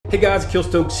Hey guys, Akil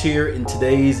Stokes here. In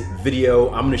today's video,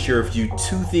 I'm going to share with you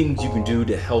two things you can do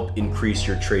to help increase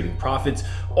your trading profits.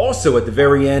 Also, at the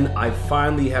very end, I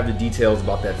finally have the details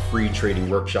about that free trading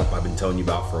workshop I've been telling you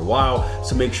about for a while.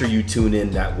 So make sure you tune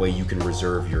in. That way you can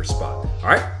reserve your spot. All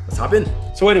right, let's hop in.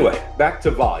 So anyway, back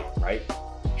to volume, right?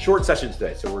 Short session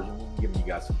today. So we're giving you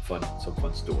guys some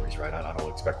fun stories, right? I don't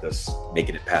expect us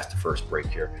making it past the first break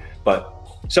here.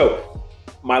 So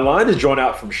my line is drawn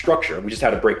out from structure. We just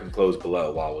had a break and close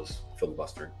below while I was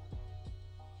filibustering.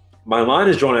 My line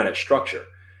is drawn out at structure.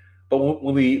 But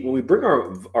when we bring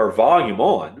our volume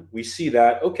on, we see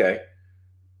that, okay,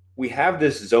 we have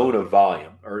this zone of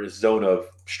volume, or this zone of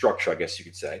structure, I guess you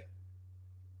could say.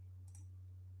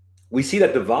 We see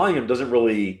that the volume doesn't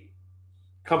really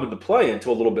come into play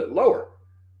until a little bit lower.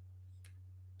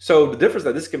 So the difference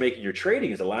that this can make in your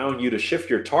trading is allowing you to shift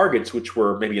your targets, which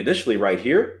were maybe initially right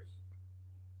here,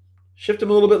 shift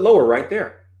them a little bit lower right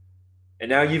there. And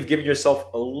now you've given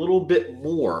yourself a little bit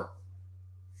more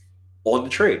on the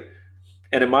trade.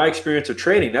 And in my experience of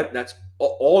trading, that's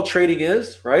all trading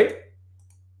is, right?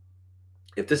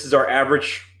 If this is our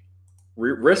average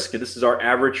risk and this is our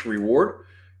average reward,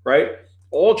 right?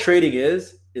 All trading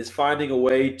is finding a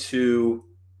way to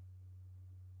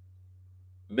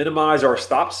minimize our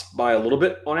stops by a little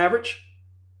bit on average,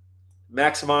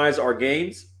 maximize our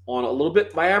gains on a little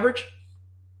bit by average,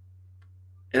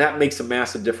 and that makes a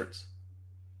massive difference,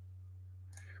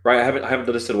 right? I haven't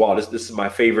done this in a while. This is my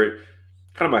favorite,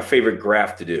 kind of my favorite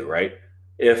graph to do, right?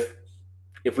 If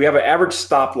we have an average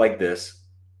stop like this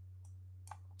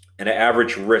and an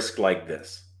average risk like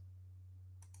this,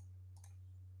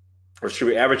 or should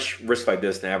we average risk like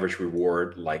this and average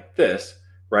reward like this,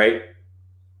 right?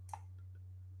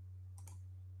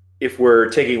 If we're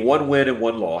taking one win and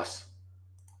one loss,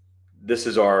 this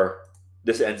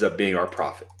ends up being our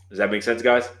profit. Does that make sense,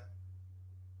 guys?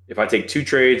 If I take two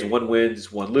trades, one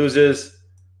wins, one loses,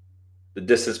 the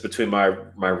distance between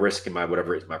my risk and my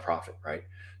whatever is my profit, right?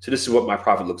 So this is what my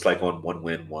profit looks like on one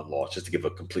win, one loss, just to give a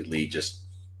completely just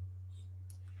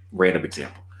random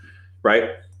example,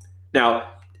 right?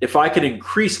 Now, if I can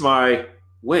increase my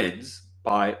wins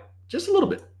by just a little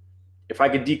bit, if I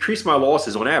can decrease my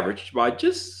losses on average by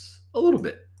just a little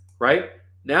bit, right?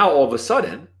 Now, all of a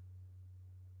sudden,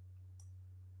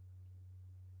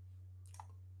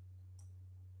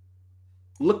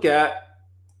 look at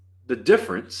the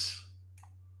difference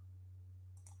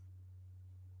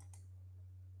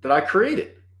that I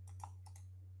created.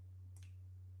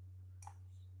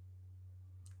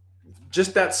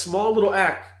 Just that small little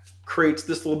act creates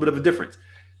this little bit of a difference.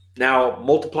 Now,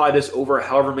 multiply this over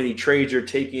however many trades you're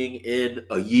taking in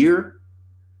a year,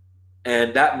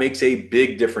 and that makes a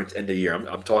big difference in the year.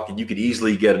 I'm talking you could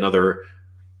easily get another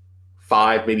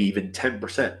 5, maybe even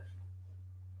 10%.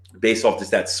 Based off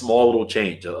just that small little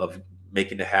change of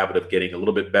making the habit of getting a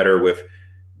little bit better with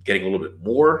getting a little bit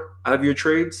more out of your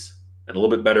trades and a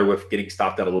little bit better with getting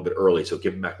stopped out a little bit early. So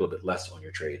giving back a little bit less on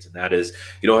your trades. And that is,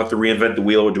 you don't have to reinvent the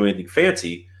wheel or do anything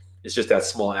fancy. It's just that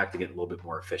small act to get a little bit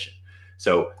more efficient.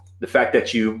 So the fact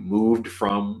that you moved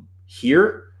from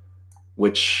here,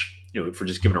 which, if we're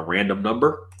just giving a random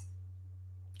number,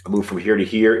 a move from here to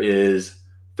here is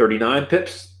 39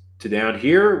 pips to down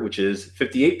here, which is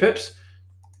 58 pips.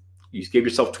 You gave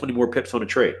yourself 20 more pips on a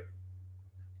trade.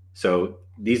 So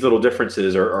these little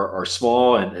differences are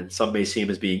small, and some may seem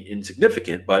as being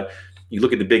insignificant, but you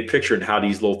look at the big picture and how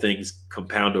these little things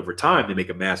compound over time, they make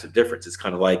a massive difference. It's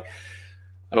kind of like,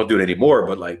 I don't do it anymore,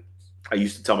 but like I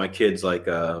used to tell my kids, like,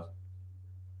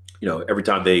 every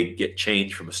time they get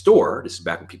change from a store, this is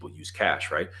back when people use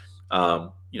cash, right?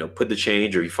 Put the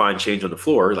change, or you find change on the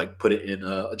floor, like put it in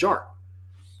a jar.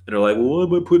 And they're like, well, why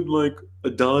am I putting like a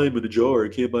dime in a jar? I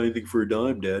can't buy anything for a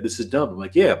dime, Dad. This is dumb. I'm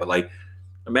like, yeah, but like,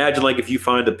 imagine like if you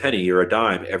find a penny or a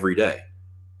dime every day,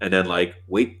 and then like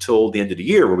wait till the end of the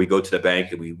year where we go to the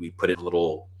bank and we put in a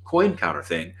little coin counter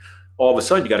thing. All of a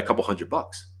sudden, you got a couple $100,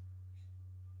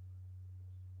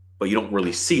 but you don't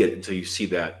really see it until you see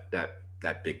that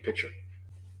big picture.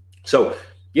 So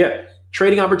yeah,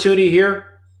 trading opportunity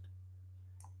here.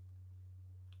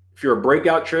 If you're a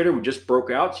breakout trader, we just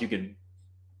broke out, so you can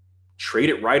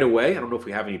trade it right away. I don't know if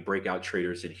we have any breakout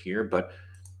traders in here, but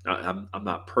I'm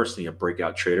not personally a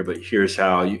breakout trader, but here's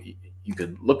how you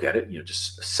can look at it.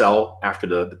 Just sell after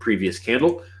the previous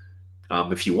candle.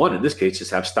 If you want, in this case,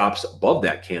 just have stops above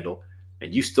that candle,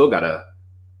 and you still got a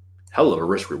hell of a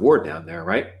risk reward down there,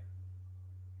 right?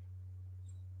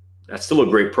 That's still a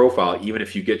great profile, even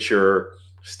if you get your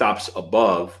stops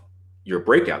above your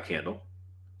breakout candle.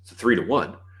 It's a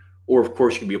 3-to-1. Or of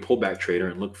course, you can be a pullback trader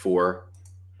and look for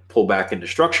pull back into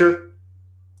structure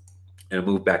and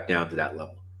move back down to that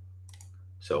level.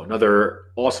 So another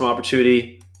awesome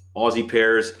opportunity. Aussie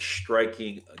pairs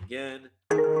striking again.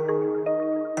 A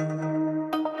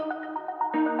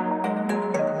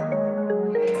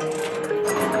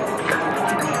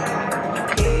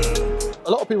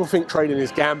lot of people think trading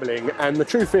is gambling, and the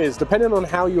truth is, depending on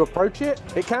how you approach it,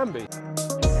 it can be.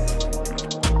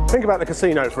 Think about the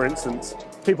casino, for instance.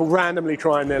 People randomly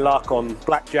trying their luck on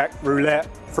blackjack, roulette,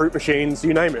 fruit machines,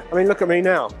 you name it. I mean, look at me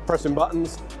now, pressing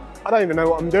buttons. I don't even know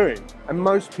what I'm doing. And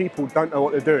most people don't know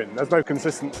what they're doing. There's no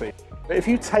consistency. But if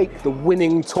you take the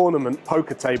winning tournament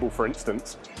poker table, for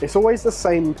instance, it's always the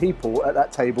same people at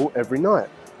that table every night.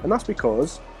 And that's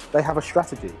because they have a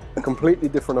strategy, a completely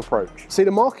different approach. See, the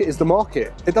market is the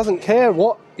market. It doesn't care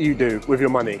what you do with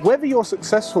your money. Whether you're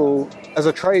successful as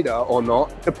a trader or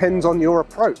not depends on your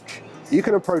approach. You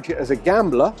can approach it as a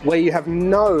gambler, where you have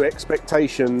no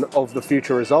expectation of the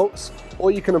future results,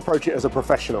 or you can approach it as a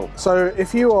professional. So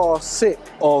if you are sick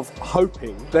of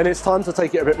hoping, then it's time to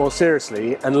take it a bit more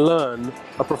seriously and learn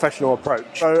a professional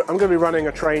approach. So I'm going to be running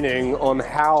a training on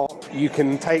how you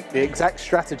can take the exact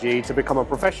strategy to become a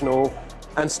professional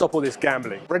and stop all this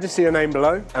gambling. Register your name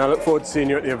below, and I look forward to seeing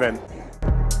you at the event.